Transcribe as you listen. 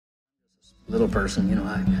Little person,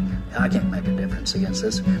 I can't make a difference against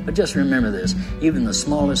this. But just remember this, even the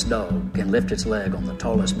smallest dog can lift its leg on the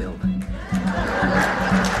tallest building.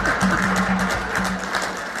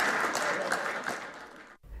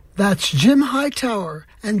 That's Jim Hightower,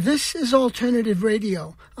 and this is Alternative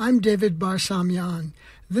Radio. I'm David Barsamian.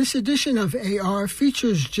 This edition of AR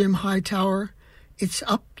features Jim Hightower. It's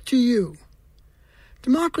up to you.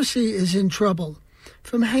 Democracy is in trouble.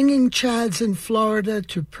 From hanging Chads in Florida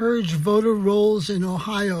to purge voter rolls in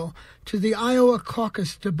Ohio to the Iowa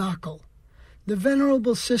caucus debacle, the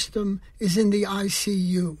venerable system is in the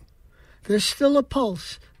ICU. There's still a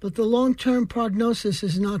pulse, but the long-term prognosis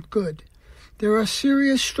is not good. There are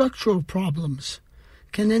serious structural problems.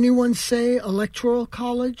 Can anyone say electoral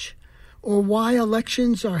college? Or why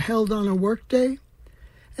elections are held on a workday?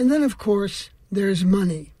 And then, of course, there's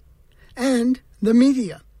money. And the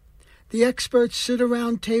media. The experts sit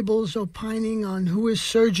around tables opining on who is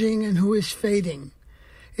surging and who is fading.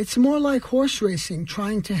 It's more like horse racing,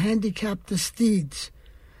 trying to handicap the steeds.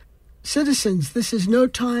 Citizens, this is no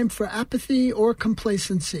time for apathy or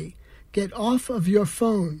complacency. Get off of your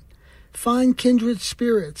phone. Find kindred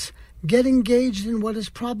spirits. Get engaged in what is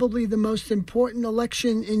probably the most important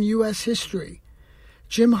election in U.S. history.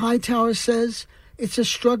 Jim Hightower says it's a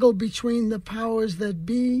struggle between the powers that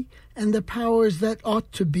be and the powers that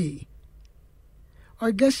ought to be.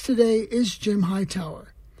 Our guest today is Jim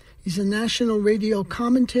Hightower. He's a national radio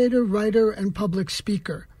commentator, writer, and public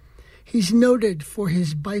speaker. He's noted for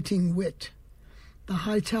his biting wit. The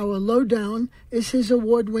Hightower Lowdown is his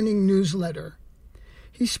award-winning newsletter.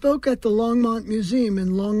 He spoke at the Longmont Museum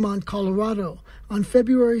in Longmont, Colorado on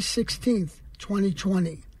February 16th,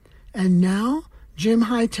 2020. And now, Jim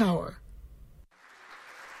Hightower.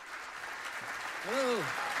 Hello.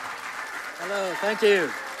 Hello, thank you.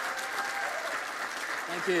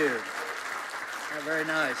 Thank you. Very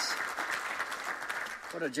nice.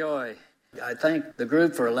 What a joy. I thank the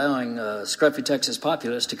group for allowing Scruffy Texas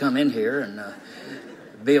Populace to come in here and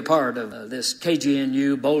be a part of this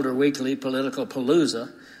KGNU Boulder Weekly Political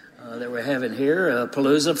Palooza that we're having here.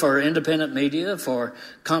 Palooza for independent media, for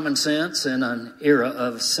common sense in an era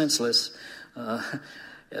of senseless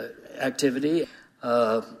activity.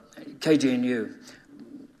 KGNU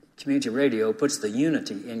Community Radio puts the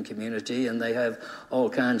unity in community, and they have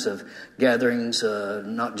all kinds of gatherings,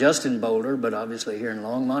 not just in Boulder, but obviously here in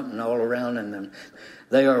Longmont and all around. And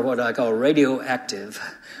they are what I call radioactive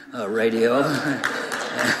radio, and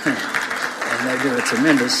they do a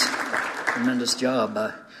tremendous job.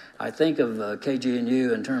 I think of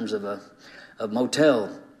KGNU in terms of a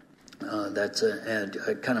motel that's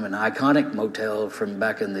kind of an iconic motel from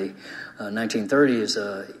back in the 1930s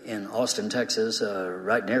in Austin, Texas,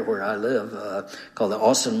 right near where I live, called the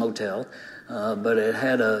Austin Motel. But it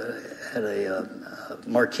had a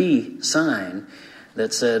marquee sign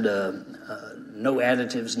that said, no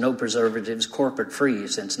additives, no preservatives, corporate free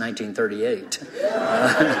since 1938.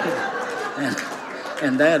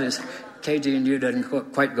 And that is, KGNU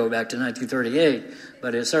doesn't quite go back to 1938,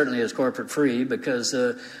 but it certainly is corporate free because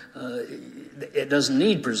it doesn't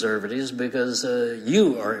need preservatives because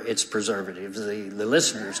you are its preservatives. The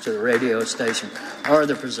listeners to the radio station are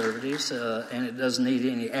the preservatives, and it doesn't need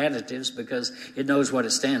any additives because it knows what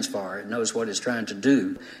it stands for. It knows what it's trying to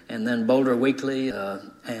do. And then Boulder Weekly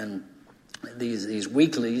and these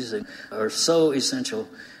weeklies are so essential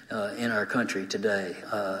in our country today.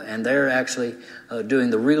 And they're actually doing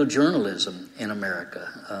the real journalism in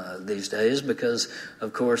America these days because,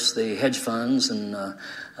 of course, the hedge funds and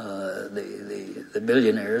the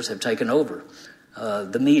billionaires have taken over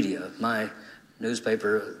the media. My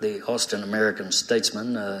newspaper, the Austin American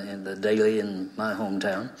Statesman, in the Daily in my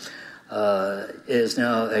hometown, is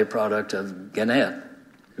now a product of Gannett.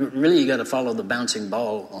 Really, you got to follow the bouncing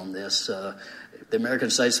ball on this. The American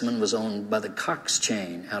Statesman was owned by the Cox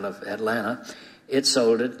chain out of Atlanta. It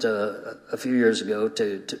sold it a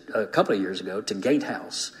couple of years ago to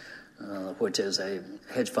Gatehouse, which is a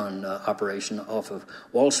hedge fund operation off of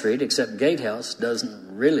Wall Street, except Gatehouse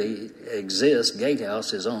doesn't really exist.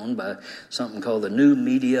 Gatehouse is owned by something called the New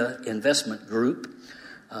Media Investment Group,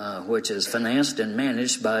 which is financed and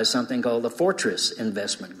managed by something called the Fortress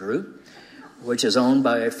Investment Group, which is owned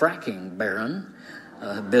by a fracking baron,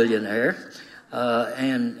 billionaire.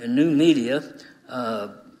 And New Media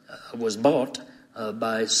was bought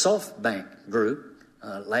by SoftBank Group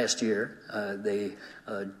last year, the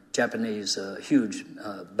Japanese huge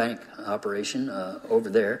bank operation over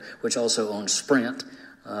there, which also owns Sprint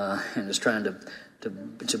and is trying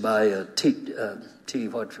to buy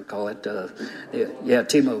T-Mobile,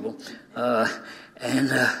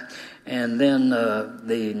 and then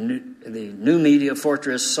the New Media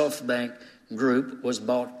Fortress SoftBank Group was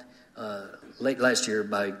bought late last year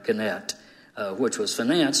by Gannett, which was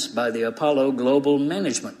financed by the Apollo Global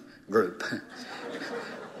Management Group,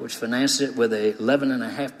 which financed it with a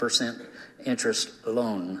 11.5% interest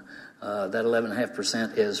loan. That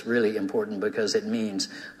 11.5% is really important because it means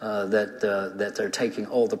that they're taking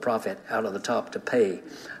all the profit out of the top to pay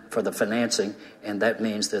for the financing, and that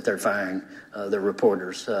means that they're firing the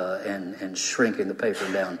reporters and shrinking the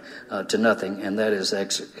paper down to nothing, and that is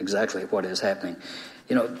exactly what is happening.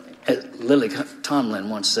 You know, Lily Tomlin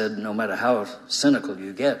once said, no matter how cynical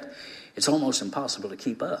you get, it's almost impossible to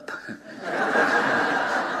keep up.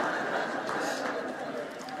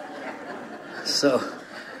 So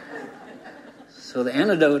the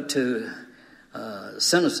antidote to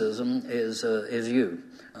cynicism is you.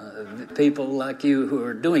 People like you who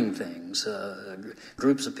are doing things,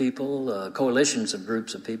 groups of people, coalitions of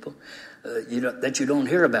groups of people that you don't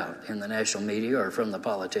hear about in the national media or from the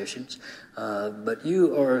politicians. But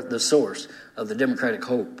you are the source of the democratic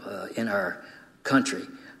hope in our country.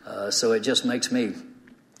 So it just makes me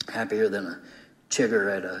happier than a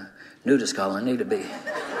chigger at a nudist colony to be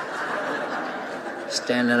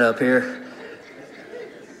standing up here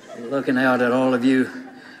looking out at all of you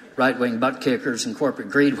right-wing butt kickers and corporate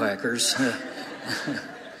greed whackers,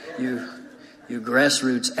 you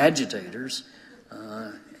grassroots agitators,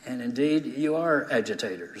 and indeed you are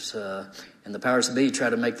agitators. And the powers that be try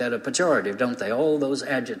to make that a pejorative, don't they? All those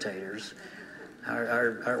agitators.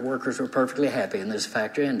 Our workers were perfectly happy in this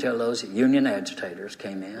factory until those union agitators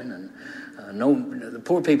came in, and the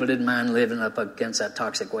poor people didn't mind living up against that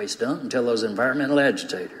toxic waste dump until those environmental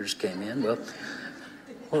agitators came in. Well,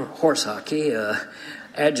 horse hockey.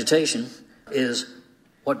 Agitation is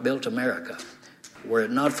what built America. Were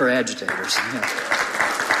it not for agitators.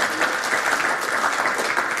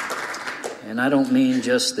 And I don't mean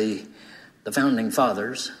just the founding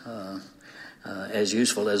fathers, as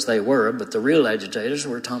useful as they were, but the real agitators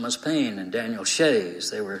were Thomas Paine and Daniel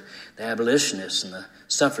Shays. They were the abolitionists and the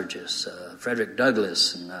suffragists, Frederick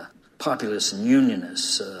Douglass and the populists and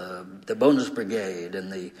unionists, the Bonus Brigade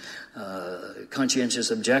and the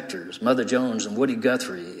conscientious objectors, Mother Jones and Woody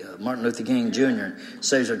Guthrie, Martin Luther King Jr. and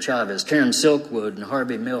Cesar Chavez, Karen Silkwood and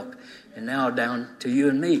Harvey Milk, and now down to you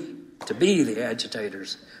and me to be the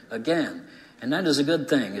agitators again. And that is a good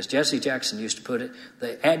thing. As Jesse Jackson used to put it,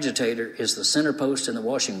 the agitator is the center post in the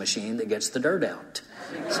washing machine that gets the dirt out.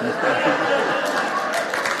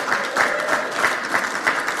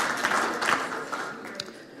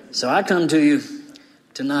 So I come to you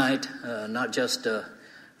tonight, not just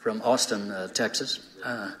from Austin, Texas,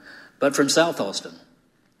 but from South Austin.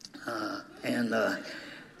 And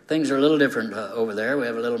things are a little different over there. We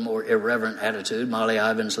have a little more irreverent attitude. Molly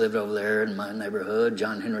Ivins lived over there in my neighborhood.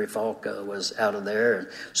 John Henry Falk was out of there, and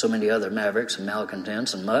so many other mavericks and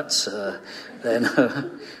malcontents and mutts. And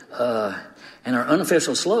our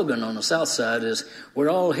unofficial slogan on the South Side is, we're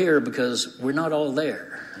all here because we're not all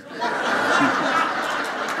there.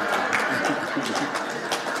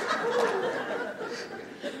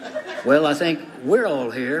 Well, I think we're all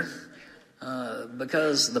here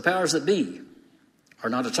because the powers that be are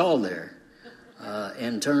not at all there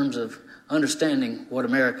in terms of understanding what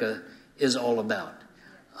America is all about,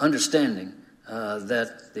 understanding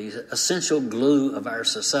that the essential glue of our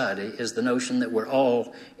society is the notion that we're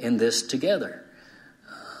all in this together.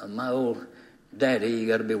 My old daddy, you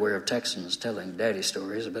got to be aware of Texans telling daddy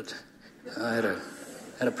stories, but I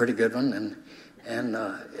had a pretty good one, and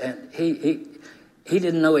he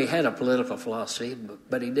didn't know he had a political philosophy,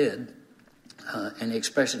 but he did. And he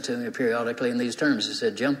expressed it to me periodically in these terms. He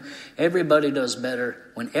said, Jim, everybody does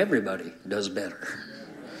better when everybody does better.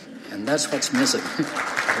 And that's what's missing in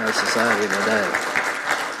our society today.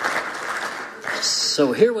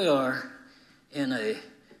 So here we are in a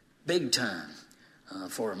big time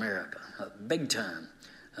for America, a big time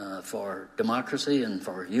for democracy and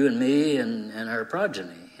for you and me and our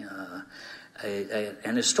progeny.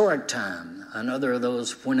 An historic time, another of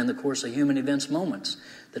those when in the course of human events moments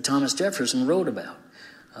that Thomas Jefferson wrote about.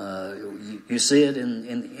 You see it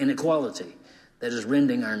in inequality that is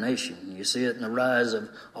rending our nation. You see it in the rise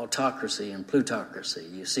of autocracy and plutocracy.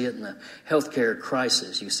 You see it in the healthcare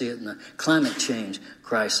crisis. You see it in the climate change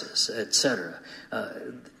crisis, etc.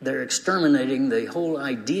 They're exterminating the whole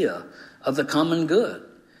idea of the common good.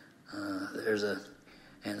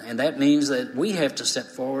 And that means that we have to step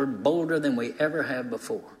forward bolder than we ever have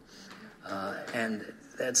before. And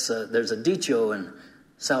there's a dicho in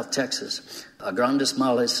South Texas, Agrandis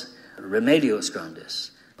Malis, Remedios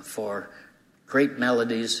Grandis, for great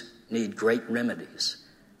maladies need great remedies.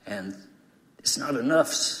 And it's not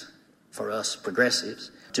enough for us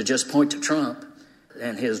progressives to just point to Trump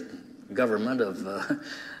and his government of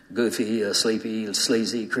Goofy, Sleepy,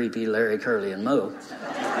 Sleazy, Creepy, Larry, Curly, and Moe.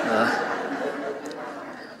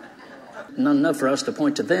 Not enough for us to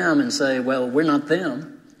point to them and say, well, we're not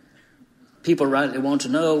them. People rightly want to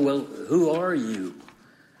know, well, who are you?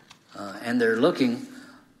 And they're looking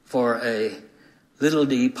for a little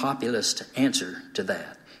d populist answer to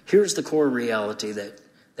that. Here's the core reality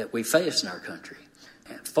that we face in our country.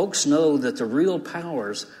 And folks know that the real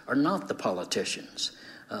powers are not the politicians,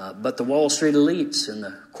 but the Wall Street elites and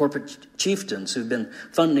the corporate chieftains who've been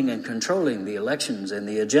funding and controlling the elections and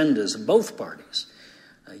the agendas of both parties.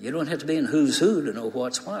 You don't have to be in who's who to know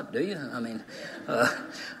what's what, do you? I mean,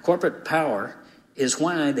 corporate power is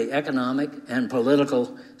why the economic and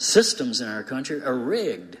political systems in our country are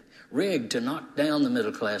rigged to knock down the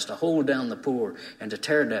middle class, to hold down the poor, and to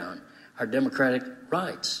tear down our democratic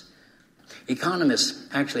rights. Economists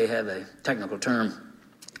actually have a technical term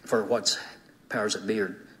for what's powers that be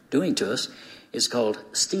are doing to us. It's called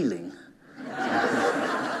stealing.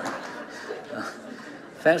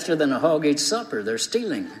 Faster than a hog eats supper, they're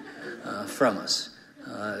stealing from us.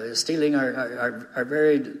 Stealing our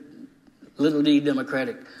very little d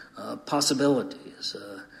democratic possibilities.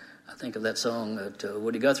 I think of that song that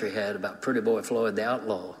Woody Guthrie had about Pretty Boy Floyd the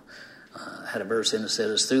Outlaw. Had a verse in it that said,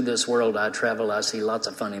 "As through this world I travel, I see lots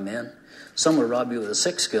of funny men. Some will rob you with a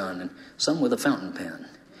 6-gun and some with a fountain pen."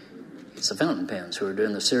 It's the fountain pens who are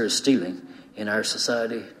doing the serious stealing in our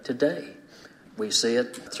society today. We see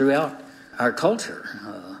it throughout our culture.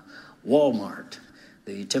 Walmart.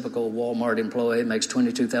 The typical Walmart employee makes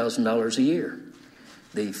 $22,000 a year.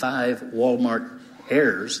 The 5 Walmart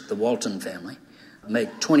heirs, the Walton family,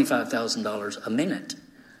 make $25,000 a minute.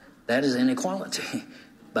 That is inequality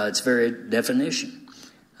by its very definition.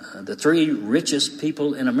 The 3 richest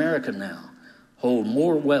people in America now hold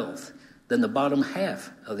more wealth than the bottom half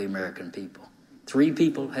of the American people. 3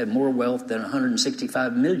 people have more wealth than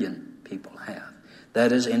 165 million people have.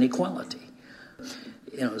 That is inequality.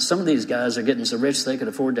 You know, some of these guys are getting so rich they could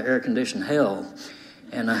afford to air condition hell.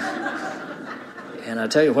 And I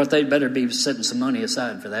tell you what, they'd better be setting some money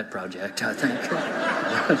aside for that project, I think.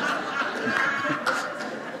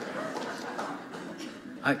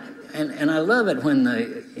 I love it when they,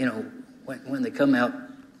 when they come out,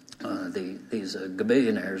 these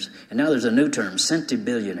gabillionaires, and now there's a new term,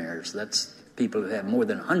 centibillionaires. That's people who have more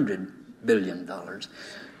than $100 billion.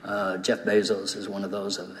 Jeff Bezos is one of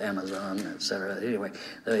those of Amazon, etc. Anyway,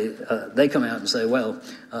 they come out and say, well,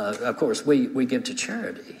 of course, we give to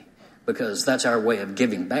charity because that's our way of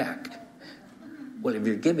giving back. Well, if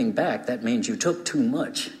you're giving back, that means you took too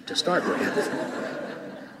much to start with.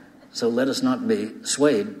 So let us not be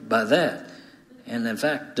swayed by that. And in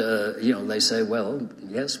fact, they say, well,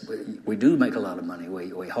 yes, we do make a lot of money.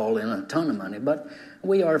 We haul in a ton of money, but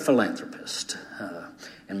we are philanthropists.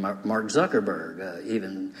 And Mark Zuckerberg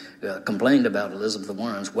even complained about Elizabeth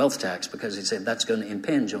Warren's wealth tax because he said that's going to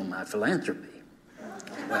impinge on my philanthropy.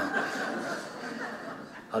 Well,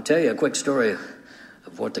 I'll tell you a quick story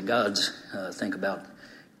of what the gods think about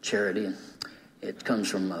charity. It comes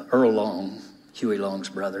from Earl Long, Huey Long's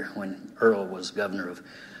brother, when Earl was governor of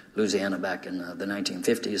Louisiana back in the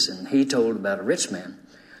 1950s, and he told about a rich man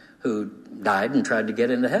who died and tried to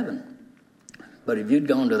get into heaven. But if you'd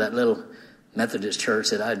gone to that little Methodist church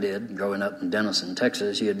that I did growing up in Denison,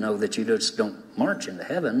 Texas, you'd know that you just don't march into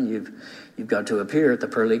heaven. You've got to appear at the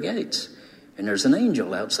pearly gates, and there's an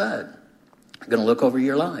angel outside going to look over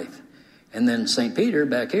your life. And then St. Peter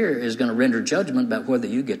back here is going to render judgment about whether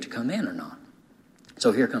you get to come in or not.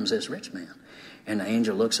 So here comes this rich man. And the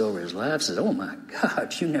angel looks over his life and says, oh, my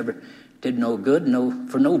God, you never did no good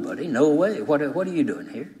for nobody. No way. What are you doing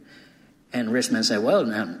here? And the rich man said, well,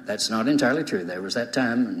 now, that's not entirely true. There was that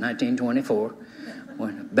time in 1924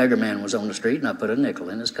 when a beggar man was on the street and I put a nickel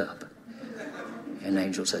in his cup. And the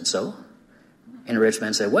angel said, so? And the rich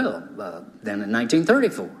man said, well, then in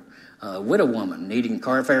 1934, a widow woman needing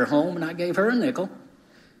car fare home and I gave her a nickel.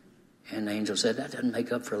 And the angel said, that doesn't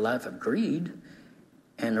make up for a life of greed.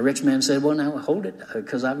 And the rich man said, well, now hold it,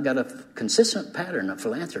 because I've got a consistent pattern of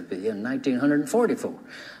philanthropy in 1944.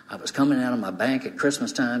 I was coming out of my bank at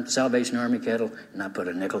Christmas time, Salvation Army kettle, and I put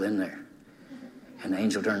a nickel in there. And the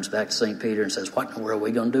angel turns back to St. Peter and says, what in the world are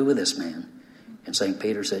we going to do with this man? And St.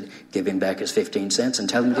 Peter said, give him back his 15 cents and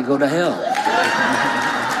tell him to go to hell.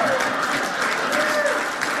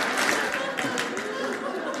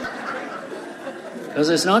 Because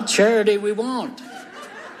it's not charity we want.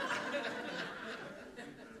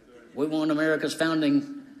 We want America's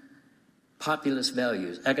founding populist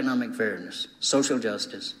values, economic fairness, social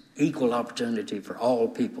justice, equal opportunity for all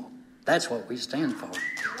people. That's what we stand for.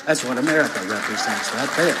 That's what America represents right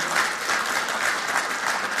there.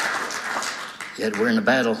 Yet we're in a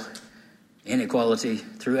battle, inequality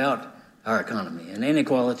throughout our economy. And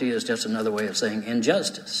inequality is just another way of saying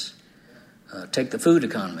injustice. Take the food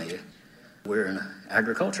economy. We're in an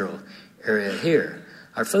agricultural area here.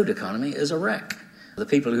 Our food economy is a wreck. The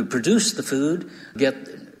people who produce the food get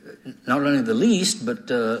not only the least, but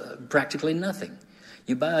practically nothing.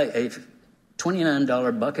 You buy a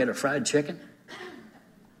 $29 bucket of fried chicken,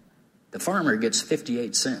 the farmer gets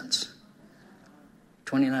 58 cents.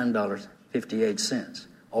 $29.58.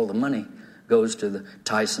 All the money goes to the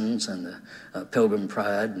Tysons and the Pilgrim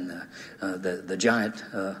Pride and the giant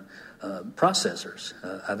processors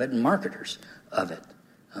of it and marketers of it.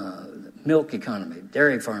 Milk economy,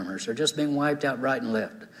 dairy farmers are just being wiped out right and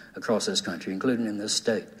left across this country, including in this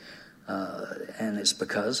state. And it's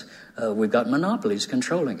because we've got monopolies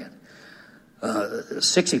controlling it.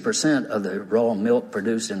 60% of the raw milk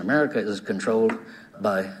produced in America is controlled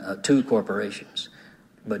by two corporations.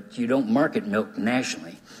 But you don't market milk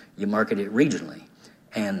nationally, you market it regionally.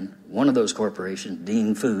 And one of those corporations,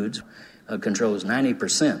 Dean Foods, controls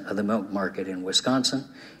 90% of the milk market in Wisconsin,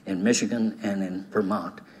 in Michigan, and in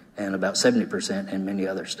Vermont, and about 70% in many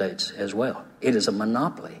other states as well. It is a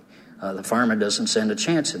monopoly. The farmer doesn't stand a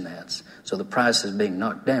chance in that. So the price is being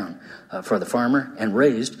knocked down for the farmer and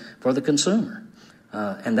raised for the consumer.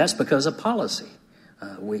 And that's because of policy.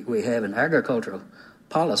 We have an agricultural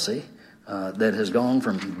policy that has gone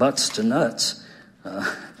from butts to nuts.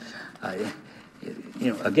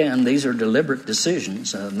 Again, these are deliberate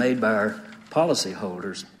decisions made by our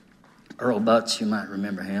policyholders. Earl Butz, you might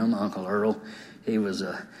remember him, Uncle Earl. He was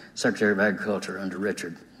Secretary of Agriculture under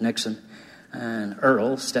Richard Nixon. And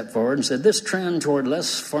Earl stepped forward and said, this trend toward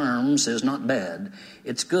less farms is not bad.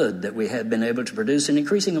 It's good that we have been able to produce an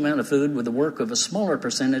increasing amount of food with the work of a smaller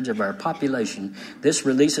percentage of our population. This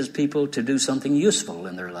releases people to do something useful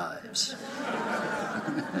in their lives.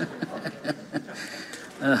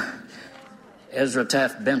 Ezra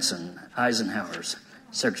Taft Benson, Eisenhower's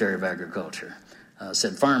Secretary of Agriculture,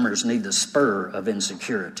 said farmers need the spur of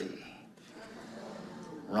insecurity.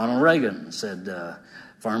 Ronald Reagan said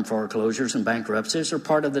farm foreclosures and bankruptcies are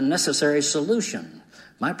part of the necessary solution.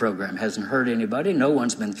 My program hasn't hurt anybody. No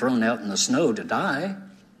one's been thrown out in the snow to die.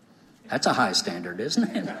 That's a high standard,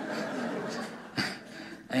 isn't it?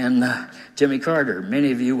 And Jimmy Carter,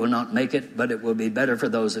 many of you will not make it, but it will be better for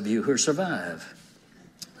those of you who survive.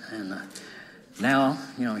 And now,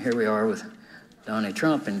 here we are with Donnie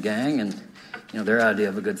Trump and gang, and, their idea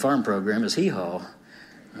of a good farm program is hee-haw.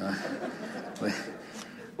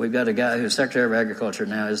 We've got a guy who's Secretary of Agriculture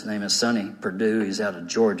now. His name is Sonny Perdue. He's out of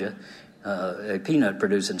Georgia, a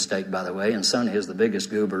peanut-producing state, by the way, and Sonny is the biggest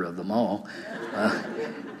goober of them all.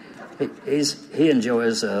 He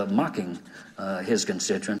enjoys mocking his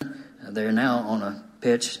constituent. They're now on a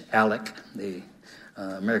pitch, ALEC, the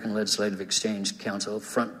American Legislative Exchange Council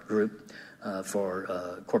front group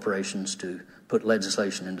for corporations to put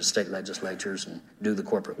legislation into state legislatures and do the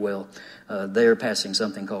corporate will. They're passing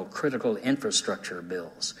something called critical infrastructure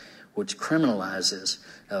bills, which criminalizes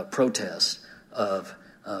protests of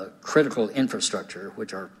critical infrastructure,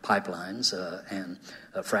 which are pipelines and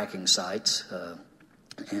fracking sites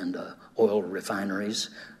and oil refineries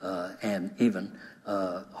and even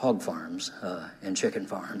hog farms and chicken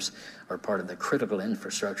farms are part of the critical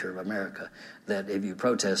infrastructure of America, that if you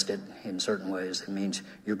protest it in certain ways, it means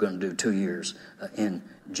you're going to do 2 years in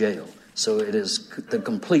jail. So it is the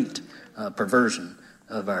complete perversion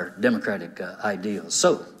of our democratic ideals.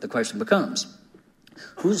 So the question becomes,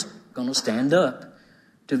 who's going to stand up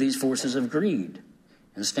to these forces of greed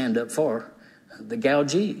and stand up for the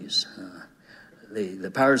gougees?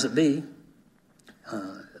 The powers that be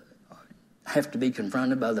have to be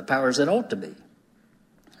confronted by the powers that ought to be.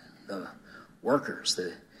 The workers,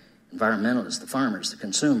 the environmentalists, the farmers, the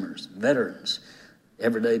consumers, veterans,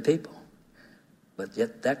 everyday people. But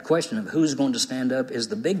yet that question of who's going to stand up is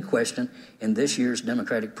the big question in this year's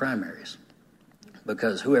Democratic primaries.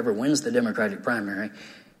 Because whoever wins the Democratic primary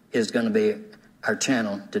is going to be our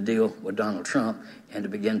channel to deal with Donald Trump and to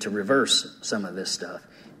begin to reverse some of this stuff.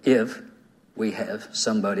 If we have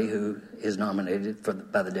somebody who is nominated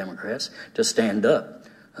by the Democrats to stand up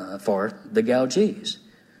for the gougees.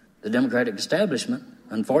 The Democratic establishment,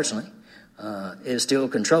 unfortunately, is still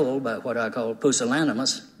controlled by what I call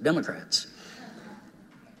pusillanimous Democrats.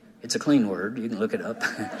 It's a clean word. You can look it up.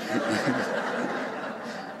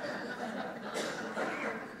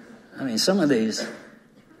 I mean, some of these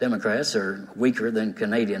Democrats are weaker than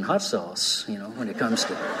Canadian hot sauce, when it comes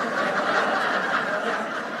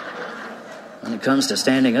to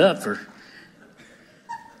standing up for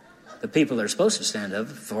the people they're supposed to stand up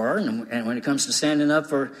for, and when it comes to standing up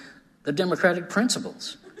for the democratic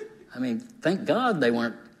principles. I mean, thank God they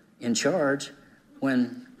weren't in charge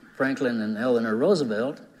when Franklin and Eleanor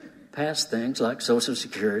Roosevelt passed things like Social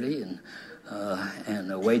Security and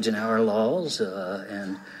wage and hour laws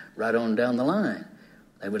and right on down the line.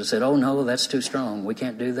 They would have said, oh, no, that's too strong. We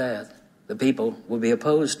can't do that. The people would be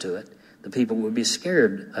opposed to it. The people would be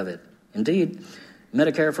scared of it. Indeed,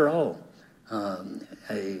 Medicare for all.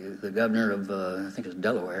 The governor of, I think it was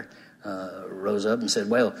Delaware, rose up and said,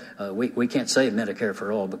 well, we can't say Medicare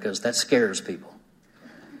for all because that scares people.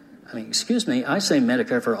 I mean, excuse me, I say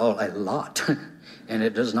Medicare for all a lot, and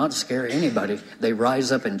it does not scare anybody. They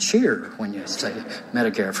rise up and cheer when you say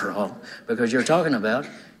Medicare for all because you're talking about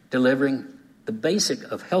delivering the basic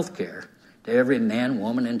of health care to every man,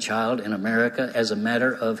 woman, and child in America as a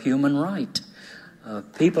matter of human right.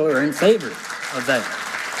 People are in favor of that.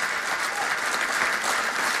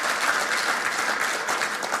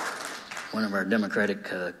 One of our Democratic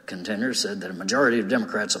contenders said that a majority of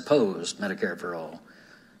Democrats oppose Medicare for all.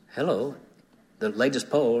 Hello, the latest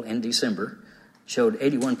poll in December showed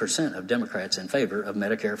 81% of Democrats in favor of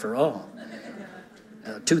Medicare for all.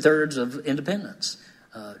 2/3 of independents.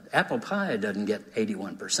 Apple pie doesn't get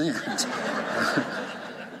 81%.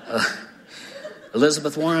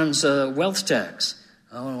 Elizabeth Warren's wealth tax.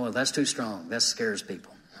 Oh, well, that's too strong. That scares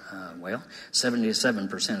people.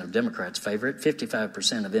 77% of Democrats favor it,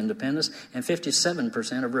 55% of independents, and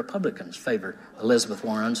 57% of Republicans favor Elizabeth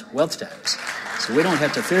Warren's wealth tax. So we don't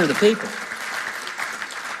have to fear the people.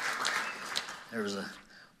 There was a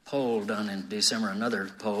poll done in December, another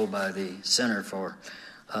poll by the Center for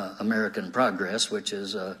American Progress, which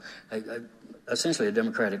is essentially a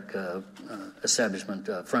Democratic establishment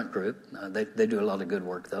front group. They do a lot of good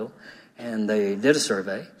work, though. And they did a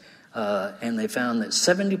survey, and they found that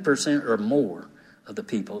 70% or more of the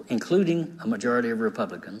people, including a majority of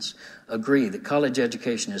Republicans, agree that college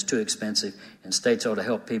education is too expensive and states ought to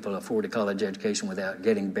help people afford a college education without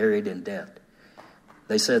getting buried in debt.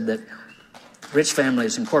 They said that rich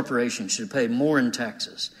families and corporations should pay more in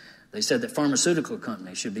taxes. They said that pharmaceutical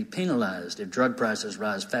companies should be penalized if drug prices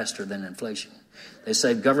rise faster than inflation. They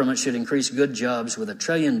said government should increase good jobs with $1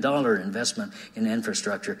 trillion investment in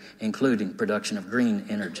infrastructure, including production of green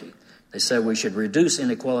energy. They said we should reduce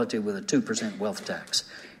inequality with a 2% wealth tax.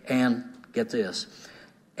 And get this,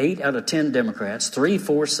 8 out of 10 Democrats,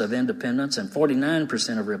 3/4 of independents, and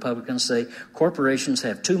 49% of Republicans say corporations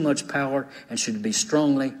have too much power and should be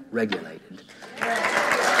strongly regulated.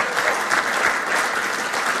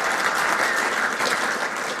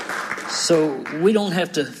 So we don't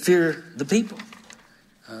have to fear the people.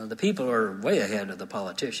 The people are way ahead of the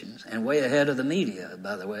politicians and way ahead of the media,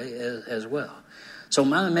 by the way, as well. So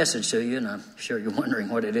my message to you, and I'm sure you're wondering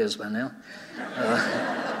what it is by now,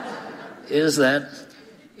 is that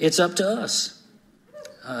it's up to us.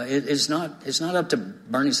 It's not up to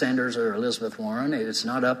Bernie Sanders or Elizabeth Warren. It's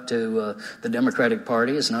not up to the Democratic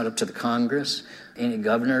Party. It's not up to the Congress, any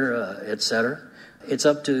governor, etc. It's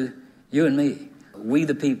up to you and me. We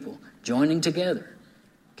the people, joining together,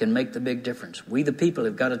 can make the big difference. We the people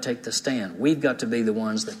have got to take the stand. We've got to be the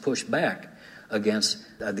ones that push back against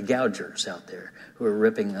the gougers out there who are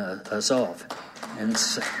ripping us off. And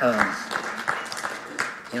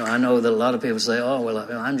I know that a lot of people say, "Oh, well,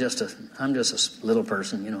 I'm just a little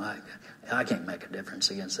person. I can't make a difference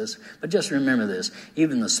against this." But just remember this: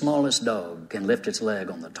 even the smallest dog can lift its leg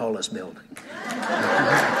on the tallest building.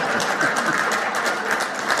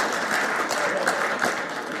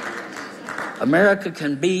 America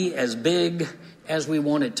can be as big as we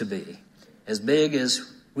want it to be, as big as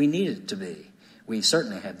we need it to be. We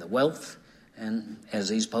certainly have the wealth, and as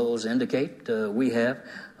these polls indicate, we have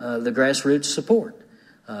the grassroots support.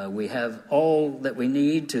 We have all that we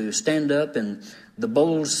need to stand up in the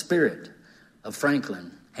bold spirit of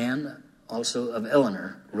Franklin and also of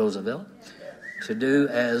Eleanor Roosevelt to do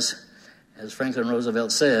as Franklin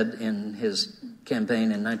Roosevelt said in his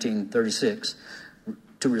campaign in 1936,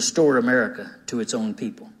 to restore America to its own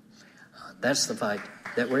people. That's the fight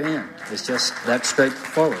that we're in. It's just that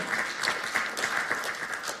straightforward.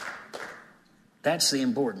 That's the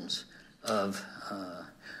importance of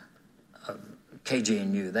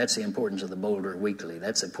KGNU. That's the importance of the Boulder Weekly.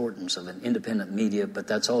 That's the importance of an independent media, but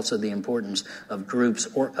that's also the importance of groups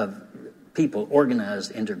or of people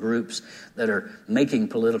organized into groups that are making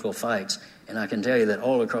political fights. And I can tell you that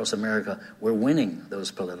all across America, we're winning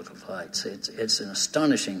those political fights. It's an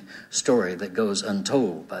astonishing story that goes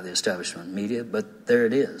untold by the establishment media, but there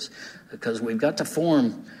it is, because we've got to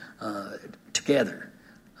form together.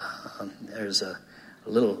 There's a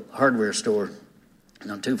little hardware store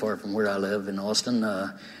not too far from where I live in Austin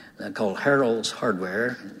called Harold's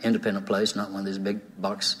Hardware, independent place, not one of these big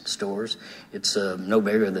box stores. It's no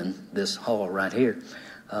bigger than this hall right here.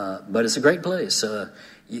 But it's a great place.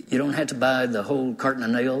 You don't have to buy the whole carton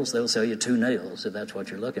of nails. They'll sell you 2 nails if that's what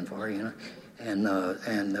you're looking for,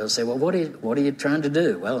 And they'll say, well, what are you trying to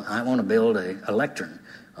do? Well, I want to build a lectern.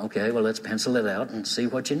 Okay, well, let's pencil it out and see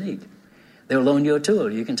what you need. They'll loan you a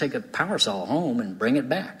tool. You can take a power saw home and bring it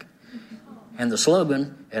back. And the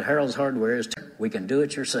slogan at Harold's Hardware is, we can do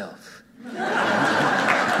it yourself.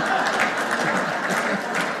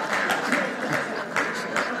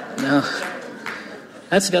 Now,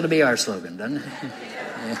 that's got to be our slogan, doesn't it?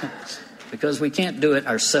 Yeah. Because we can't do it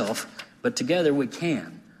ourselves, but together we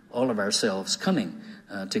can, all of ourselves coming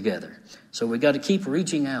together. So we got to keep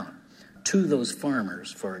reaching out to those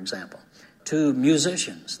farmers, for example, to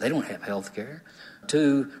musicians. They don't have health care.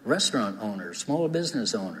 To restaurant owners, small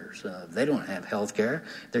business owners. They don't have health care.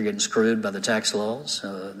 They're getting screwed by the tax laws,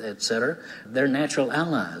 etc. They're natural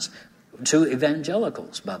allies. To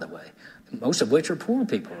evangelicals, by the way, most of which are poor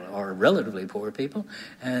people, or relatively poor people,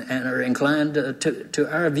 and are inclined to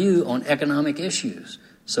our view on economic issues.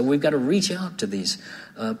 So we've got to reach out to these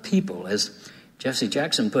people. As Jesse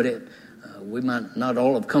Jackson put it, we might not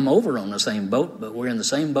all have come over on the same boat, but we're in the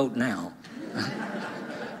same boat now.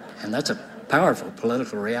 And that's a powerful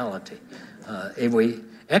political reality. If we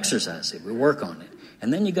exercise it, we work on it.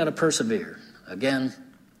 And then you got to persevere. Again,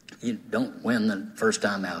 you don't win the first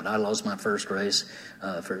time out. I lost my first race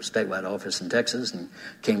for a statewide office in Texas and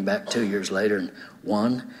came back 2 years later and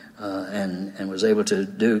won and was able to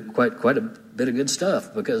do quite a bit of good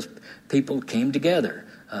stuff because people came together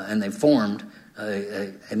and they formed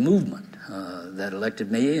a movement that elected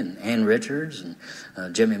me and Ann Richards and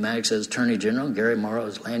Jimmy Maddox as Attorney General, Gary Morrow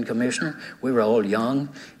as Land Commissioner. We were all young.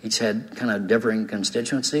 Each had kind of differing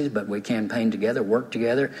constituencies, but we campaigned together, worked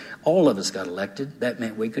together. All of us got elected. That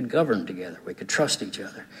meant we could govern together. We could trust each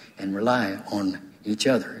other and rely on each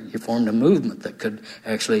other. You formed a movement that could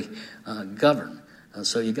actually govern.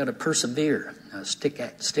 So you got to persevere, stick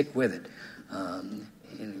with it.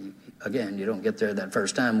 Again, you don't get there that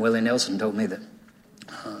first time. Willie Nelson told me that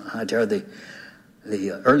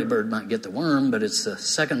the early bird might get the worm, but it's the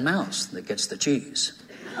second mouse that gets the cheese.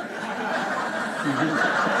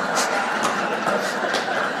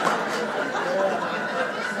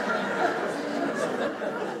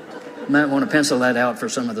 Might want to pencil that out for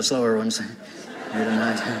some of the slower ones here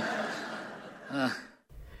tonight.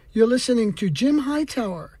 You're listening to Jim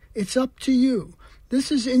Hightower. It's Up to You.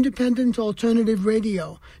 This is Independent Alternative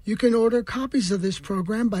Radio. You can order copies of this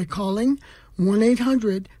program by calling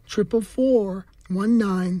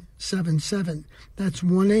 1-800-444-1977. That's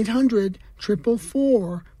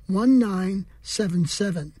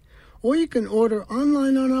 1-800-444-1977. Or you can order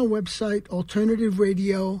online on our website,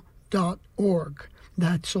 alternativeradio.org.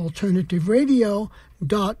 That's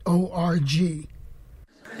alternativeradio.org.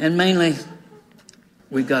 And mainly,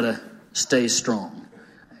 we've got to stay strong.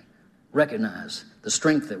 Recognize the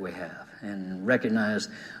strength that we have and recognize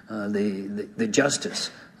the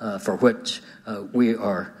justice for which we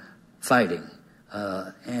are fighting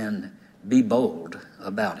and be bold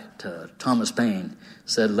about it. Thomas Paine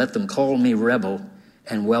said, "Let them call me rebel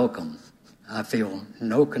and welcome. I feel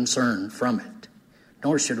no concern from it,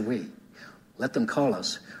 nor should we. Let them call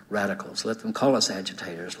us radicals. Let them call us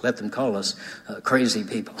agitators. Let them call us crazy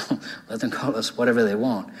people. Let them call us whatever they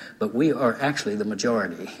want. But we are actually the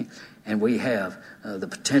majority, and we have the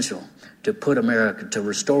potential to put America, to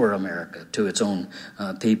restore America to its own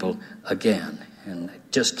people again. And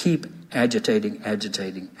just keep agitating.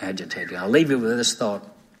 I'll leave you with this thought,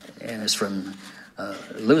 and it's from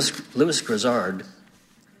Louis Grizzard,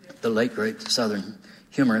 the late great Southern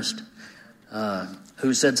humorist,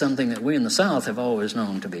 who said something that we in the South have always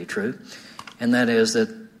known to be true, and that is that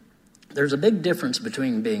there's a big difference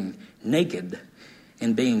between being naked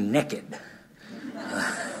and being naked.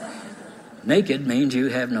 Naked means you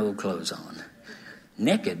have no clothes on.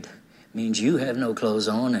 Naked means you have no clothes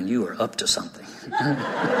on and you are up to something.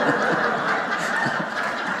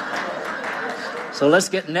 So let's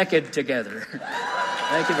get naked together.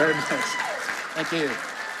 Thank you very much. Thank you.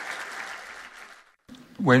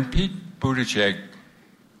 When Pete Buttigieg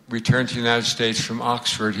returned to the United States from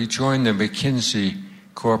Oxford, he joined the McKinsey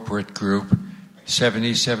corporate group,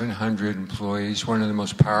 7,700 employees, one of the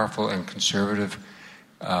most powerful and conservative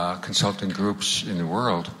consulting groups in the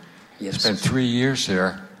world. Yes. Spent 3 years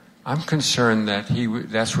there. I'm concerned that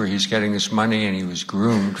that's where he's getting his money and he was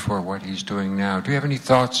groomed for what he's doing now. Do you have any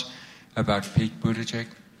thoughts about Pete Buttigieg?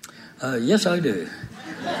 Yes, I do.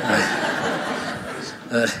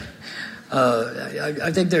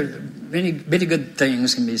 I think many good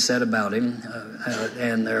things can be said about him,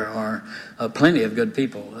 and there are plenty of good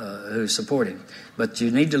people who support him. But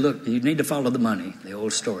you need to follow the money, the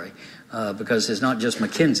old story, because it's not just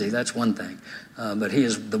McKinsey, that's one thing, but he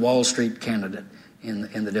is the Wall Street candidate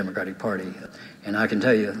in the Democratic Party. And I can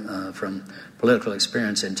tell you from political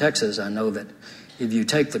experience in Texas, I know that if you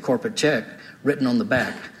take the corporate check, written on the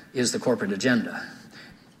back is the corporate agenda.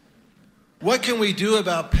 What can we do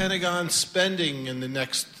about Pentagon spending in the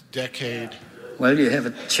next decade? Well, you have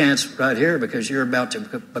a chance right here because you're about to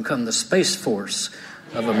become the Space Force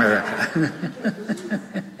of America.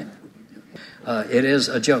 It is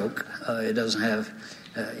a joke. It doesn't have...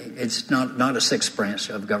 it's not a sixth branch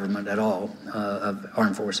of government at all, of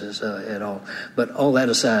armed forces at all. But all that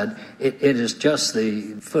aside, it is just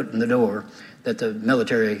the foot in the door that the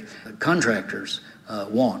military contractors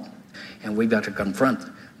want. And we've got to confront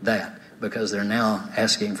that because they're now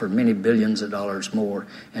asking for many billions of dollars more,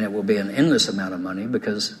 and it will be an endless amount of money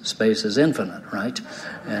because space is infinite, right?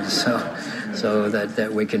 And so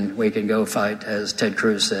that we can go fight, as Ted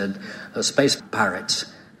Cruz said, space pirates.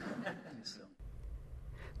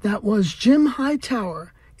 That was Jim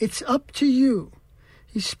Hightower. It's up to you.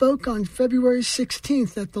 He spoke on February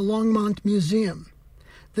 16th at the Longmont Museum.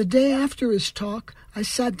 The day after his talk, I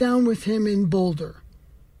sat down with him in Boulder.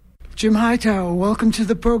 Jim Hightower, welcome to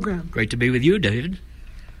the program. Great to be with you, David.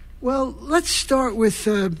 Well, let's start with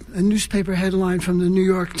a newspaper headline from the New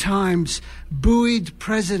York Times. Buoyed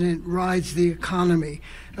president rides the economy.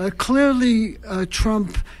 Clearly,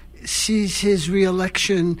 Trump sees his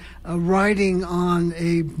re-election riding on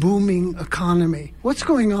a booming economy. What's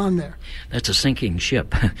going on there? That's a sinking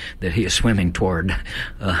ship that he is swimming toward.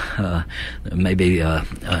 Maybe,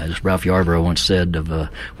 as Ralph Yarborough once said of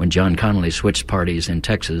when John Connally switched parties in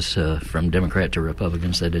Texas from Democrat to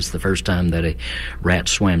Republicans, that it's the first time that a rat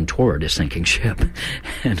swam toward a sinking ship.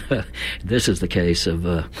 And this is the case of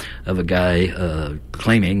a guy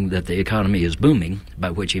claiming that the economy is booming,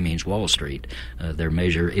 by which he means Wall Street. Their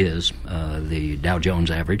measure is the Dow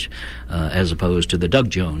Jones average, as opposed to the Doug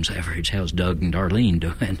Jones average. How's Doug and Darlene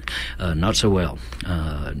doing? Not so well.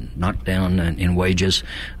 Knocked down in wages,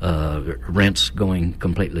 rents going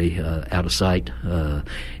completely out of sight,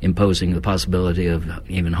 imposing the possibility of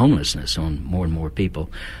even homelessness on more and more people.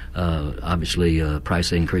 Obviously,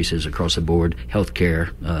 price increases across the board, health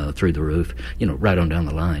care through the roof, right on down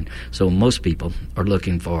the line. So most people are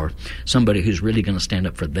looking for somebody who's really going to stand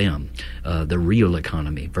up for them, the real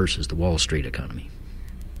economy versus the Wall Street economy.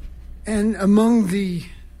 And among the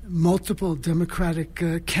multiple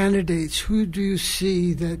Democratic candidates, who do you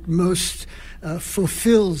see that most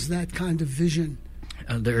fulfills that kind of vision?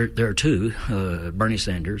 There are two, Bernie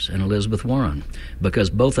Sanders and Elizabeth Warren, because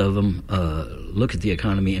both of them look at the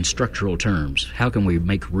economy in structural terms. How can we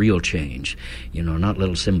make real change? Not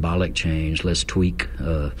little symbolic change. Let's tweak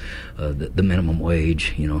the minimum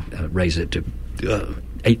wage, raise it to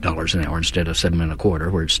 $8 an hour instead of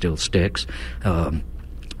 $7.25, where it still sticks.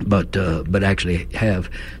 But actually have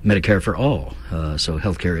Medicare for all, so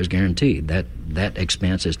health care is guaranteed. That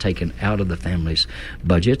expense is taken out of the families'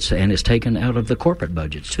 budgets and is taken out of the corporate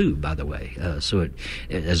budgets too, by the way. So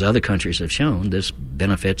as other countries have shown, this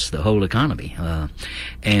benefits the whole economy.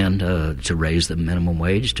 And to raise the minimum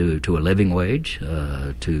wage to a living wage,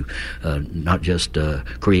 to not just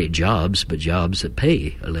create jobs, but jobs that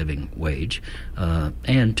pay a living wage,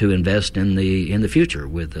 and to invest in the future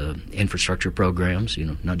with infrastructure programs,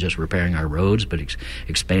 not just repairing our roads, but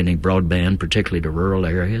expanding broadband, particularly to rural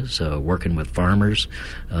areas, working with farmers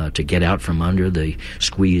to get out from under the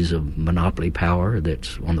squeeze of monopoly power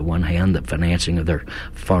that's, on the one hand, the financing of their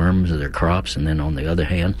farms, of their crops, and then on the other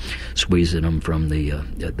hand, squeezing them from the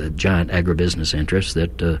giant agribusiness interests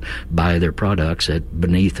that buy their products at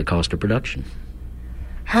beneath the cost of production.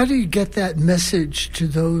 How do you get that message to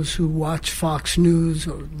those who watch Fox News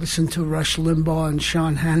or listen to Rush Limbaugh and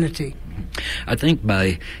Sean Hannity? I think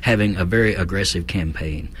by having a very aggressive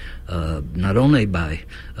campaign, not only by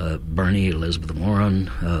Bernie, Elizabeth Warren,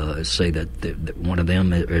 say that one of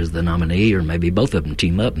them is the nominee, or maybe both of them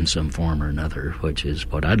team up in some form or another, which is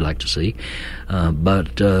what I'd like to see,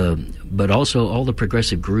 but also all the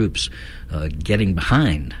progressive groups getting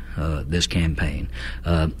behind this campaign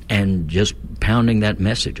and just pounding that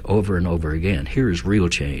message over and over again. Here's real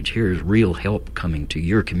change. Here's real help coming to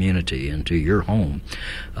your community and to your home.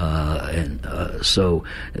 So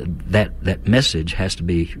that message has to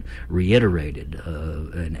be reiterated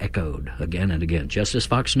and echoed again and again, just as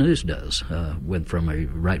Fox News does from a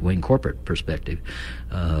right-wing corporate perspective.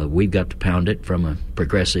 We've got to pound it from a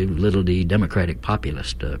progressive, little d Democratic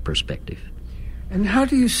populist perspective. And how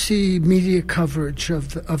do you see media coverage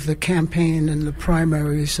of the campaign and the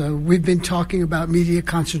primaries? We've been talking about media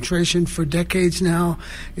concentration for decades now.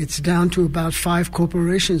 It's down to about 5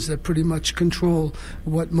 corporations that pretty much control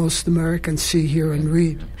what most Americans see, hear, and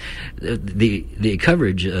read. The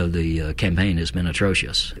coverage of the campaign has been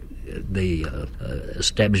atrocious. The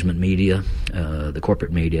establishment media, the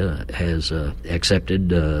corporate media, has accepted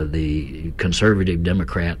the conservative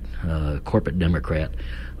Democrat, corporate Democrat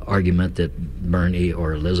argument that Bernie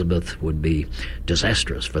or Elizabeth would be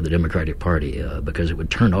disastrous for the Democratic Party because it would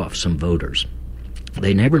turn off some voters.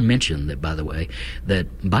 They never mentioned that, by the way, that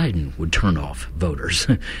Biden would turn off voters,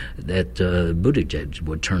 that Buttigieg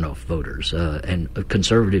would turn off voters, and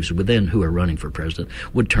conservatives within who are running for president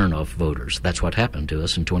would turn off voters. That's what happened to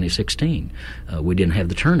us in 2016. We didn't have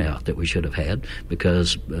the turnout that we should have had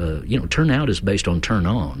because, turnout is based on turn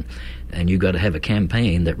on. And you've got to have a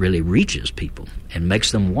campaign that really reaches people and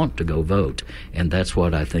makes them want to go vote. And that's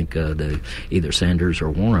what I think either Sanders or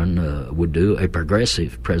Warren would do, a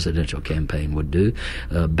progressive presidential campaign would do,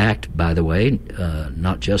 backed, by the way,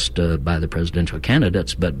 not just by the presidential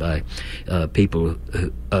candidates, but by people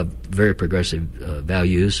of very progressive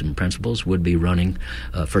values and principles would be running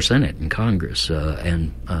for Senate and Congress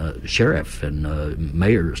and sheriff and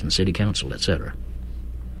mayors and city council, et cetera.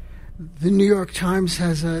 The New York Times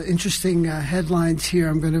has interesting headlines here.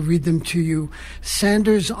 I'm going to read them to you.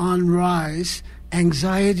 Sanders on rise.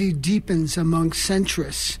 Anxiety deepens among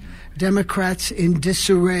centrists. Democrats in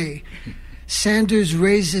disarray. Sanders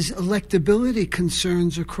raises electability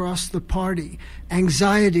concerns across the party.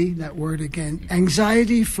 Anxiety, that word again,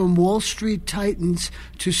 anxiety from Wall Street titans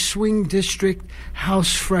to swing district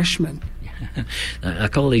House freshmen. I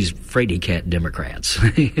call these fraidy cat Democrats.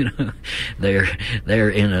 They're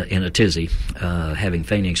in a tizzy, having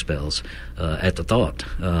fainting spells at the thought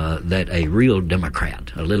that a real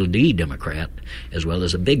Democrat, a little D Democrat, as well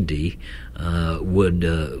as a big D,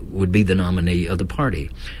 would be the nominee of the party.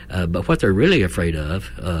 But what they're really afraid of,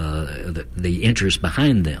 the interests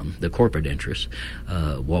behind them, the corporate interests,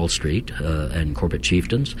 Wall Street and corporate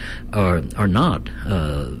chieftains, are not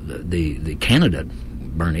the candidate,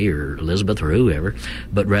 Bernie or Elizabeth or whoever,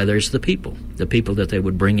 but rather it's the people that they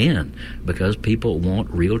would bring in, because people want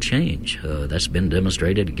real change. That's been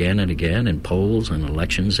demonstrated again and again in polls and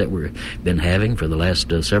elections that we've been having for the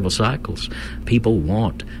last several cycles. People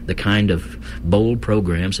want the kind of bold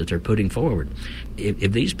programs that they're putting forward.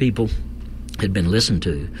 If these people had been listened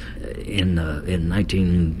to in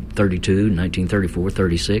 1932, 1934,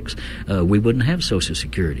 36, we wouldn't have Social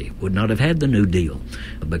Security, would not have had the New Deal,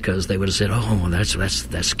 because they would have said, "Oh,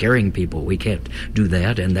 that's scaring people. We can't do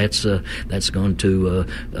that, and that's going to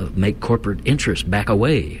make corporate interests back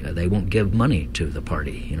away. They won't give money to the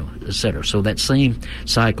party, et cetera." So that same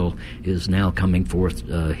cycle is now coming forth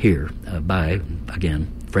here by, again,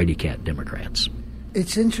 fraidy cat Democrats.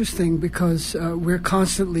 It's interesting because we're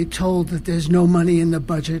constantly told that there's no money in the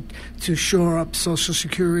budget to shore up Social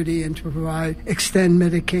Security and to extend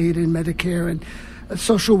Medicaid and Medicare and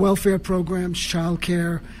social welfare programs, child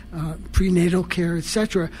care, prenatal care,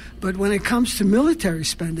 etc. But when it comes to military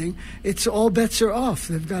spending, it's all bets are off.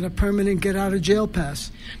 They've got a permanent get-out-of-jail pass.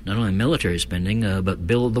 Not only military spending, but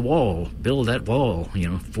build that wall,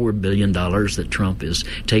 $4 billion that Trump is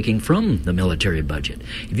taking from the military budget.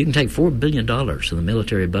 If you can take $4 billion from the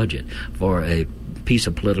military budget for a piece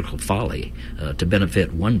of political folly to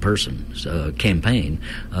benefit one person's campaign,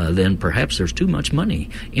 then perhaps there's too much money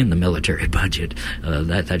in the military budget.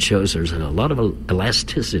 That shows there's a lot of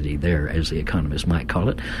elasticity there, as the economists might call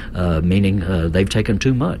it, meaning they've taken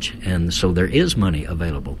too much. And so there is money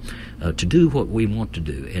available to do what we want to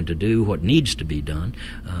do and to do what needs to be done,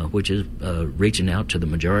 which is reaching out to the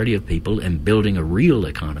majority of people and building a real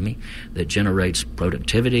economy that generates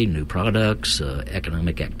productivity, new products,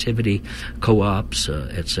 economic activity, co-ops,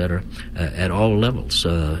 et cetera, at all levels.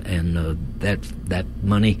 And that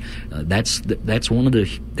money, that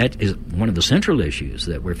is one of the central issues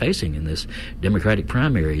that we're facing in this Democratic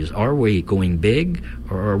primary is, are we going big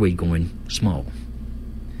or are we going small?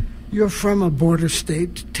 You're from a border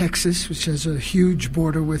state, Texas, which has a huge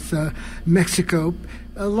border with Mexico.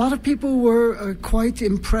 A lot of people were quite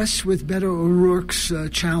impressed with Beto O'Rourke's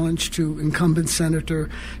challenge to incumbent Senator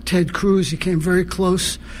Ted Cruz. He came very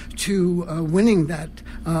close to winning that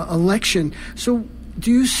election. So do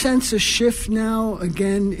you sense a shift now,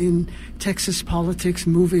 again, in Texas politics,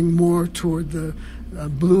 moving more toward the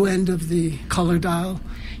blue end of the color dial?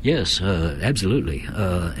 Yes, absolutely.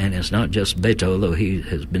 And it's not just Beto, though he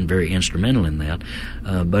has been very instrumental in that,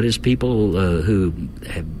 but it's people who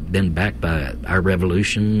have been backed by our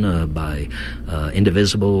revolution, by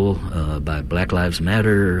Indivisible, by Black Lives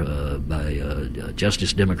Matter, by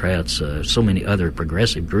Justice Democrats, so many other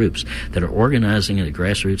progressive groups that are organizing at a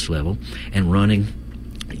grassroots level and running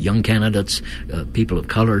young candidates, people of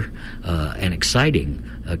color, and exciting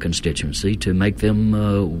constituency to make them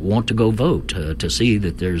want to go vote, to see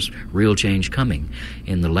that there's real change coming.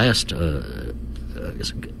 In the last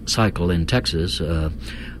cycle in Texas,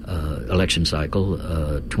 election cycle,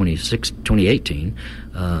 2018,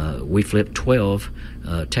 we flipped 12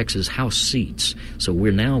 Texas House seats. So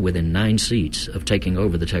we're now within 9 seats of taking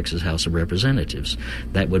over the Texas House of Representatives.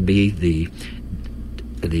 That would be the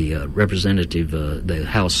the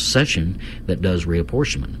House session that does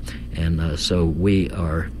reapportionment. And so we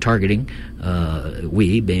are targeting,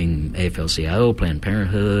 we being AFL-CIO, Planned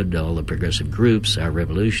Parenthood, all the progressive groups, Our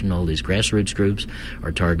Revolution, all these grassroots groups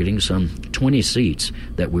are targeting some 20 seats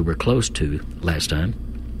that we were close to last time,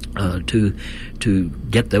 to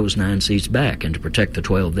get those 9 seats back and to protect the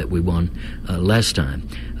 12 that we won last time.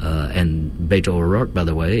 And Beto O'Rourke, by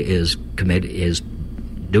the way, is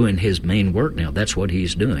doing his main work now. That's what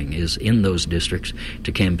he's doing, is in those districts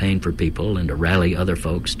to campaign for people and to rally other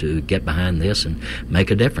folks to get behind this and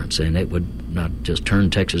make a difference. And it would not just turn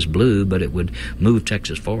Texas blue, but it would move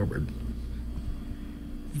Texas forward.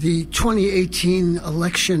 The 2018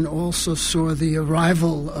 election also saw the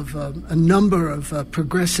arrival of a number of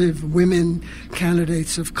progressive women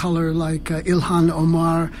candidates of color like Ilhan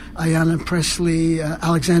Omar, Ayanna Pressley,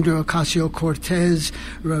 Alexandria Ocasio-Cortez,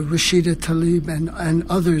 Rashida Tlaib, and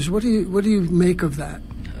others. What do you make of that?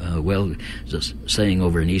 Well, just saying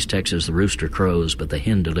over in East Texas, the rooster crows, but the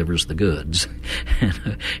hen delivers the goods.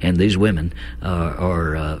 And these women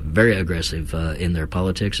are very aggressive in their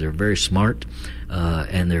politics. They're very smart,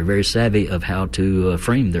 and they're very savvy of how to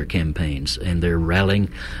frame their campaigns. And they're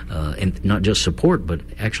rallying, and not just support, but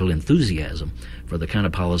actual enthusiasm for the kind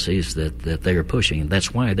of policies that they are pushing. And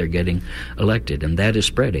that's why they're getting elected, and that is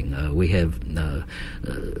spreading. We have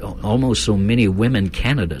almost so many women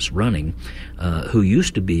candidates running who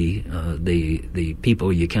used to be the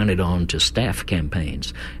people you counted on to staff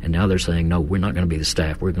campaigns. And now they're saying, no, we're not going to be the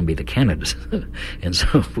staff, we're going to be the candidates. And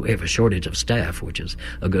so we have a shortage of staff, which is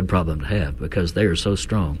a good problem to have because they are so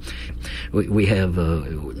strong. We have a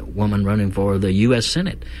woman running for the U.S.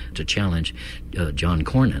 Senate to challenge John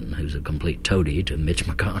Cornyn, who's a complete toady to Mitch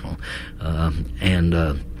McConnell.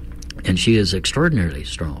 And she is extraordinarily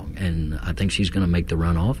strong, and I think she's going to make the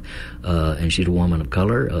runoff. And she's a woman of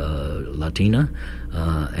color, Latina,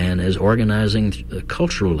 and is organizing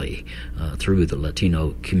culturally through the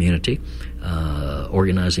Latino community,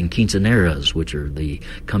 organizing quinceaneras, which are the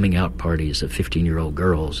coming out parties of 15-year-old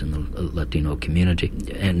girls in the Latino community.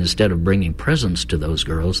 And instead of bringing presents to those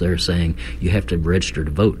girls, they're saying you have to register to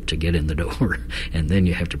vote to get in the door, and then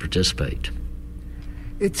you have to participate.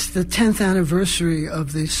 It's the 10th anniversary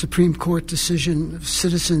of the Supreme Court decision of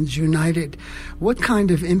Citizens United. What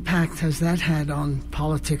kind of impact has that had on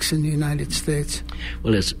politics in the United States?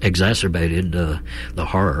 Well, it's exacerbated the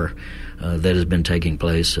horror that has been taking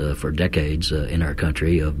place for decades in our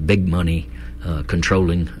country of big money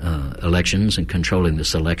controlling elections and controlling the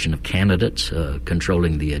selection of candidates,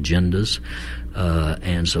 controlling the agendas.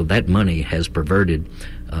 And so that money has perverted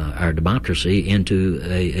our democracy into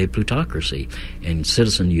a plutocracy. And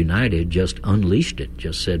Citizens United just unleashed it,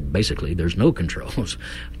 just said basically there's no controls.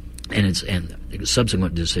 And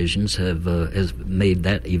subsequent decisions have made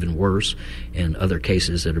that even worse in other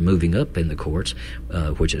cases that are moving up in the courts,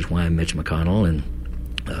 which is why Mitch McConnell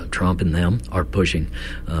and Trump and them are pushing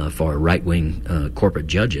for right-wing corporate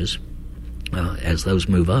judges. As those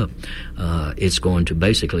move up, it's going to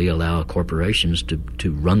basically allow corporations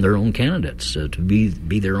to run their own candidates, to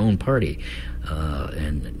be their own party.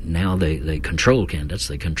 And now they control candidates,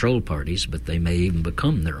 they control parties, but they may even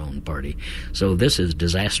become their own party. So this is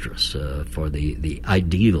disastrous for the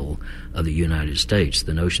ideal of the United States,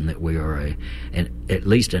 the notion that we are at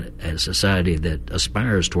least a society that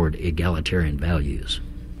aspires toward egalitarian values.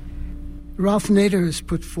 Ralph Nader has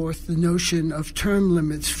put forth the notion of term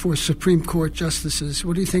limits for Supreme Court justices.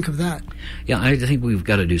 What do you think of that? Yeah, I think we've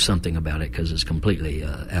got to do something about it because it's completely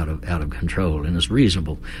out of control, and it's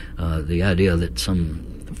reasonable. The idea that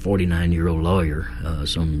some 49-year-old lawyer,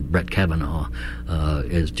 some Brett Kavanaugh,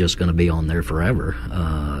 is just going to be on there forever,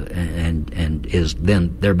 and is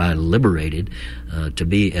then thereby liberated to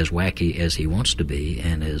be as wacky as he wants to be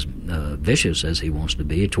and as vicious as he wants to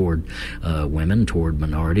be toward women, toward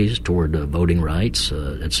minorities, toward voting rights,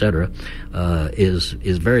 etc., is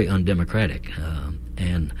very undemocratic.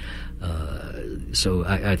 So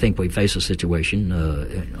I think we face a situation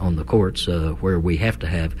on the courts where we have to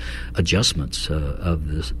have adjustments of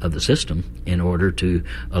the system in order to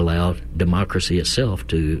allow democracy itself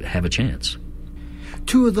to have a chance.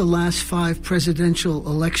 2 of the last 5 presidential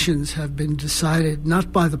elections have been decided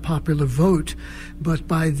not by the popular vote, but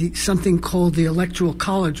by something called the Electoral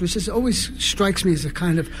College, which always strikes me as a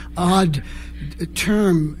kind of odd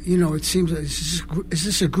term. You know, it seems, is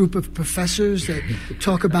this a group of professors that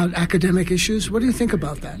talk about academic issues? What do you think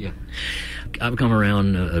about that? Yeah. I've come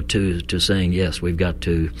around to saying, yes, we've got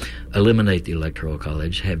to eliminate the Electoral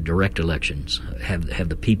College, have direct elections, have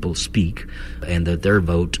the people speak, and that their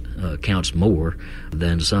vote counts more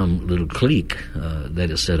than some little clique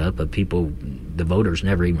that is set up of people the voters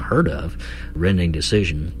never even heard of, rendering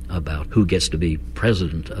decision about who gets to be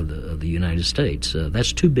president of the United States.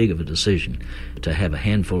 That's too big of a decision to have a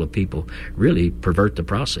handful of people really pervert the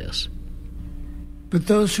process. But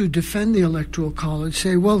those who defend the Electoral College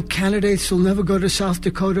say, well, candidates will never go to South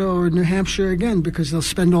Dakota or New Hampshire again because they'll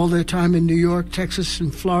spend all their time in New York, Texas,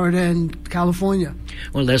 and Florida and California.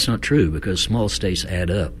 Well, that's not true because small states add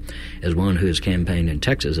up. As one who has campaigned in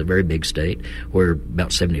Texas, a very big state, where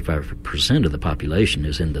about 75% of the population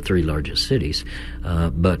is in the 3 largest cities.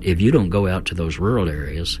 But if you don't go out to those rural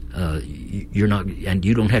areas, you're not, and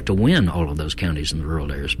you don't have to win all of those counties in the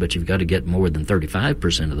rural areas, but you've got to get more than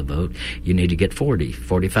 35% of the vote. You need to get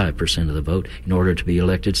 45% of the vote in order to be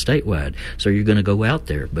elected statewide. So you're going to go out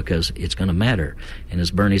there because it's going to matter. And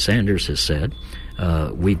as Bernie Sanders has said,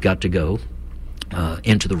 we've got to go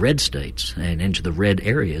into the red states and into the red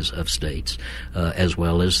areas of states, as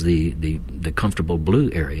well as the comfortable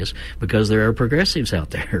blue areas, because there are progressives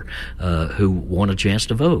out there who want a chance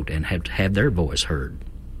to vote and have to have their voice heard.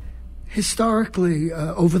 Historically,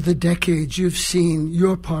 over the decades, you've seen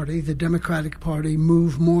your party, the Democratic Party,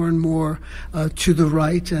 move more and more to the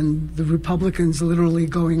right, and the Republicans literally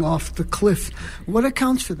going off the cliff. What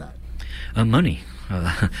accounts for that? Money.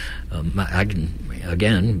 My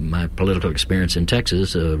political experience in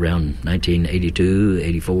Texas around 1982,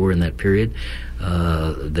 84, in that period,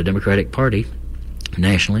 the Democratic Party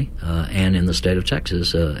nationally and in the state of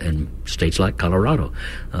Texas and states like Colorado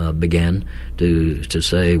began to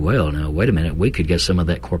say, well, now, wait a minute, we could get some of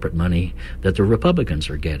that corporate money that the Republicans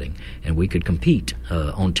are getting, and we could compete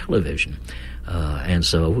on television. And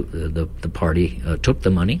so the party took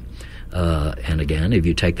the money. And again, if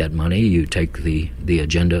you take that money, you take the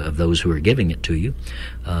agenda of those who are giving it to you,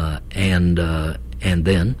 and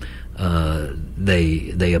then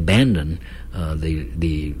they abandon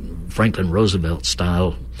the Franklin Roosevelt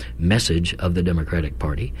style message of the Democratic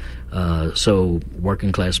Party. So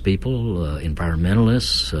working class people,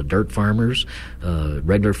 environmentalists, dirt farmers,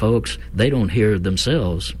 regular folks, they don't hear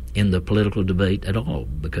themselves in the political debate at all,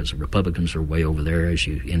 because the Republicans are way over there, as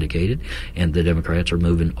you indicated, and the Democrats are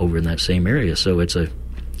moving over in that same area. So it's a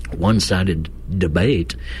one-sided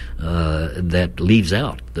debate that leaves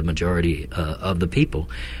out the majority of the people.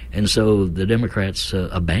 And so the Democrats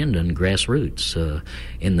abandoned grassroots.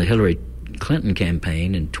 In the Hillary Clinton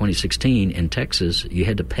campaign in 2016 in Texas, you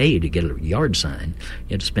had to pay to get a yard sign.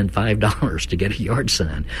 You had to spend $5 to get a yard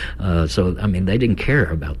sign. So, I mean, they didn't care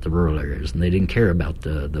about the rural areas, and they didn't care about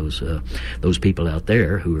those people out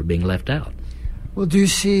there who were being left out. Well, do you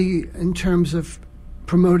see, in terms of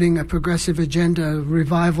promoting a progressive agenda,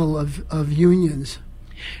 revival of unions?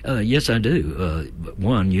 Yes, I do.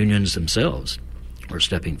 One, unions themselves are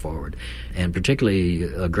stepping forward, and particularly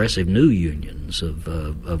aggressive new unions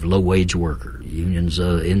of low-wage worker unions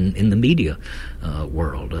in the media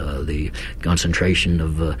world. The concentration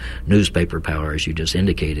of newspaper power, as you just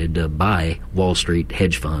indicated, by Wall Street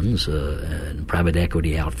hedge funds and private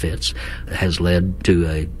equity outfits has led to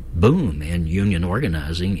a boom in union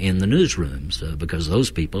organizing in the newsrooms, because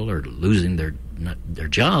those people are losing their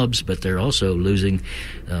jobs, but they're also losing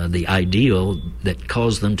the ideal that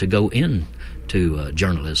caused them to go in to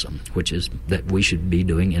journalism, which is that we should be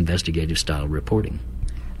doing investigative style reporting.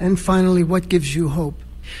 And finally, what gives you hope?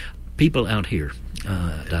 People out here.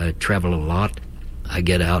 I travel a lot. I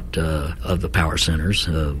get out of the power centers,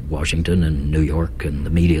 Washington and New York and the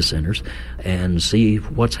media centers, and see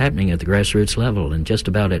what's happening at the grassroots level. And just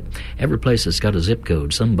about at every place that's got a zip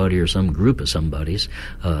code, somebody or some group of somebodies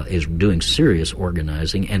is doing serious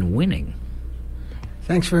organizing and winning.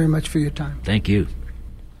 Thanks very much for your time. Thank you.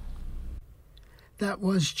 That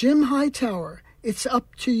was Jim Hightower. It's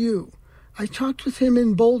up to you. I talked with him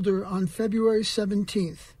in Boulder on February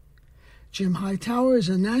 17th. Jim Hightower is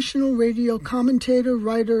a national radio commentator,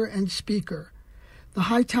 writer, and speaker. The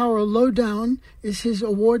Hightower Lowdown is his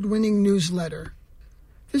award-winning newsletter.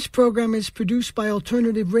 This program is produced by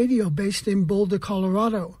Alternative Radio based in Boulder,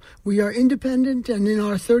 Colorado. We are independent and in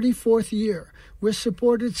our 34th year. We're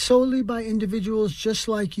supported solely by individuals just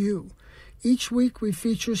like you. Each week we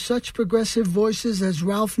feature such progressive voices as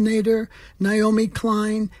Ralph Nader, Naomi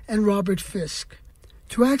Klein, and Robert Fisk.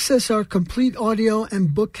 To access our complete audio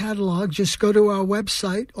and book catalog, just go to our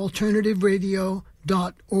website,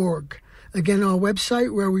 alternativeradio.org. Again, our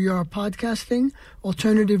website where we are podcasting,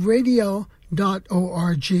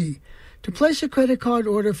 alternativeradio.org. To place a credit card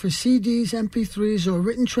order for CDs, MP3s, or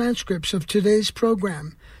written transcripts of today's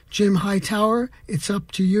program, Jim Hightower, it's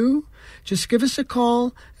up to you. Just give us a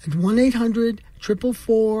call at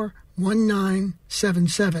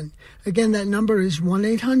 1-800-444-1977. Again, that number is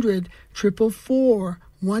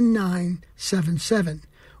 1-800-444-1977.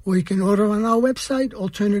 Or you can order on our website,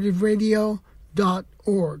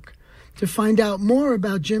 alternativeradio.org. To find out more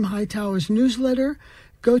about Jim Hightower's newsletter,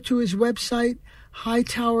 go to his website,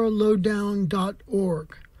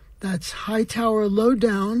 hightowerlowdown.org. That's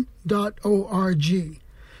hightowerlowdown.org.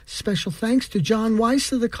 Special thanks to John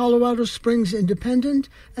Weiss of the Colorado Springs Independent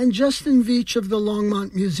and Justin Veach of the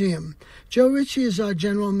Longmont Museum. Joe Ritchie is our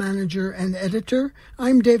general manager and editor.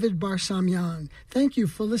 I'm David Barsamian. Thank you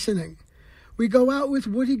for listening. We go out with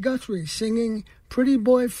Woody Guthrie singing Pretty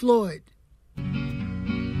Boy Floyd.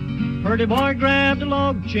 Pretty boy grabbed a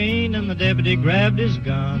log chain and the deputy grabbed his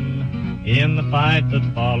gun. In the fight that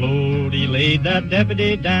followed, he laid that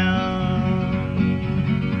deputy down.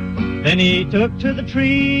 Then he took to the trees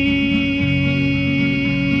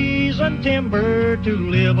and timber to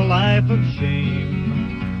live a life of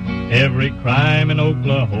shame. Every crime in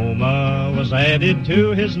Oklahoma was added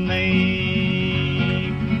to his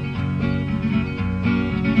name.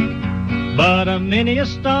 But a many a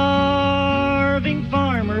starving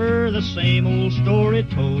farmer the same old story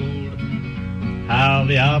told, how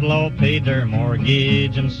the outlaw paid their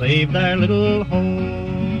mortgage and saved their little homes.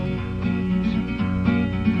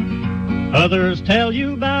 Others tell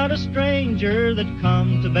you about a stranger that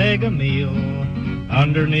come to beg a meal.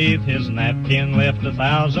 Underneath his napkin left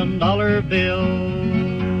 $1,000 bill.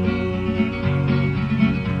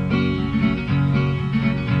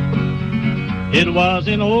 It was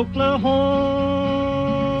in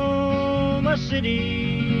Oklahoma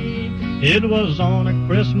City. It was on a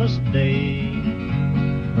Christmas day.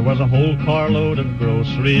 There was a whole carload of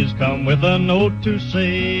groceries come with a note to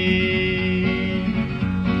say,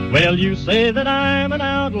 well, you say that I'm an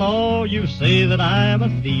outlaw, you say that I'm a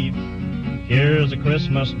thief. Here's a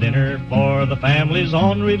Christmas dinner for the families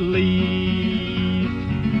on relief.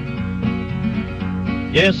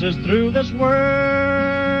 Yes, as through this world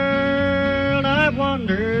I've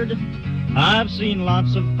wandered, I've seen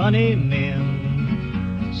lots of funny men.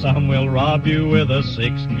 Some will rob you with a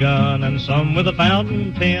 6-gun and some with a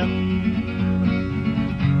fountain pen.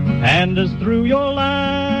 And as through your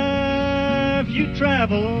life you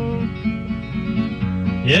travel,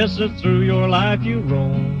 yes, as through your life you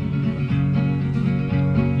roam,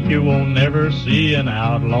 you won't never see an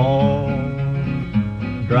outlaw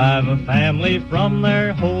drive a family from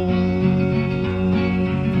their home.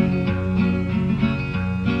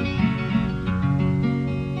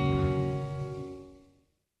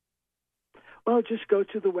 Well, just go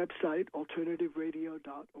to the website,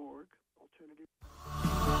 alternativeradio.org.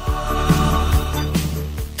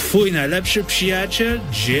 Twój najlepszy przyjaciel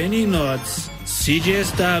Jenny Noc,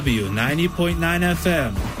 CJSW 90.9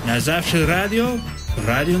 FM. Na zawsze radio,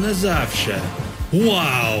 radio na zawsze. Wow!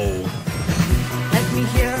 Let me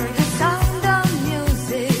hear